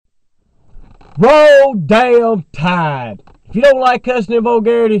Roll damn Tide. If you don't like cussing and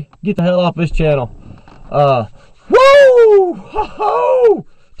vulgarity, get the hell off this channel. Woo! Ho-ho!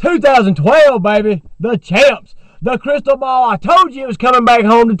 2012, baby. The champs. The crystal ball. I told you it was coming back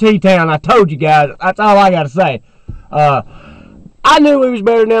home to T-Town. I told you guys. That's all I got to say. I knew we was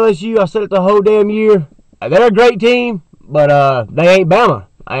better than LSU. I said it the whole damn year. They're a great team, but they ain't Bama.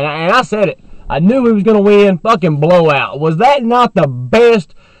 And I said it. I knew we was going to win. Fucking blowout. Was that not the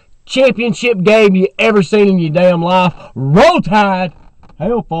best championship game you ever seen in your damn life? Roll Tide.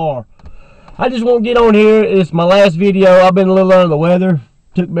 Hell far. I just want to get on here. It's my last video. I've been a little under the weather.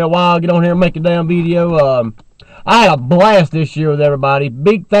 Took me a while to get on here and make a damn video. I had a blast this year with everybody.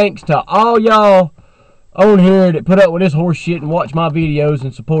 Big thanks to all y'all on here that put up with this horse shit and watched my videos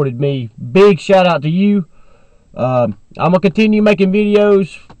and supported me. Big shout out to you. I'm going to continue making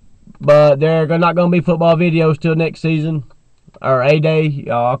videos, but they're not going to be football videos till next season. Or A-Day.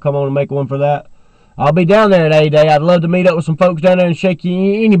 I'll come on and make one for that. I'll be down there at A-Day. I'd love to meet up with some folks down there and shake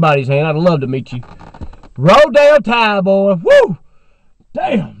anybody's hand. I'd love to meet you. Roll down Tide, boy. Woo!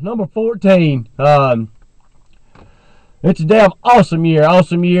 Damn, number 14. It's a damn awesome year.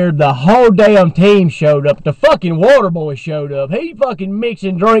 Awesome year. The whole damn team showed up. The fucking water boy showed up. He fucking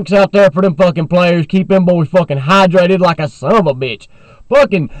mixing drinks out there for them fucking players. Keep them boys fucking hydrated like a son of a bitch.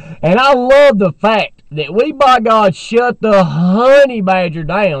 Fucking, and I love the fact that we, by God, shut the honey badger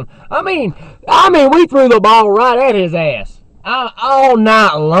down. I mean, we threw the ball right at his ass all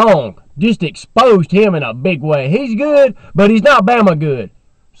night long. Just exposed him in a big way. He's good, but he's not Bama good.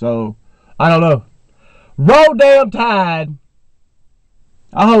 So, I don't know. Roll damn Tide.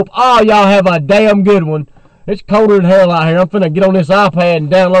 I hope all y'all have a damn good one. It's colder than hell out here. I'm finna get on this iPad and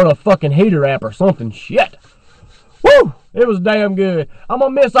download a fucking heater app or something. Shit. Woo! It was damn good. I'm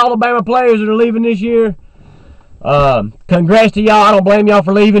going to miss all the Bama players that are leaving this year. Congrats to y'all. I don't blame y'all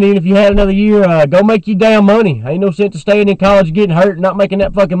for leaving. Even if you had another year, go make your damn money. Ain't no sense to staying in college, getting hurt, and not making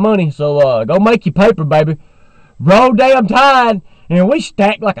that fucking money. So, go make your paper, baby. Roll damn Tide. And we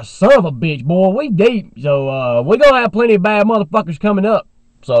stacked like a son of a bitch, boy. We deep. So, we're going to have plenty of bad motherfuckers coming up.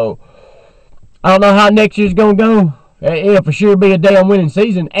 So, I don't know how next year's going to go. It'll for sure be a damn winning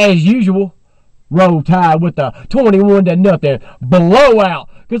season, as usual. Roll Tide with the 21-0 blowout.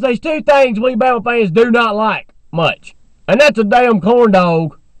 Because there's two things we Bama fans do not like much. And that's a damn corn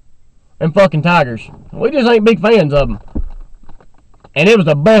dog and fucking Tigers. We just ain't big fans of them. And it was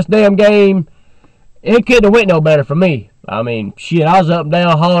the best damn game. It couldn't have went no better for me. I mean, shit, I was up and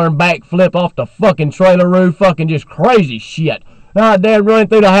down hollering backflip off the fucking trailer roof. Fucking just crazy shit. I damn running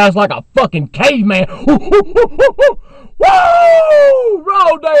through the house like a fucking caveman. Woo!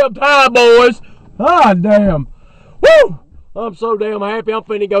 Roll damn Tide, boys. Ah, damn. Woo! I'm so damn happy. I'm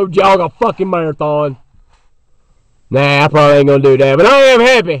finna go jog a fucking marathon. Nah, I probably ain't gonna do that, but I am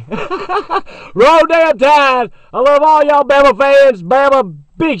happy. Roll damn Tide. I love all y'all Bama fans. Bama,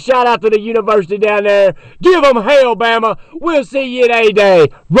 big shout out to the university down there. Give them hell, Bama. We'll see you at A-Day.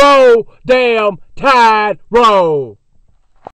 Roll damn Tide. Roll.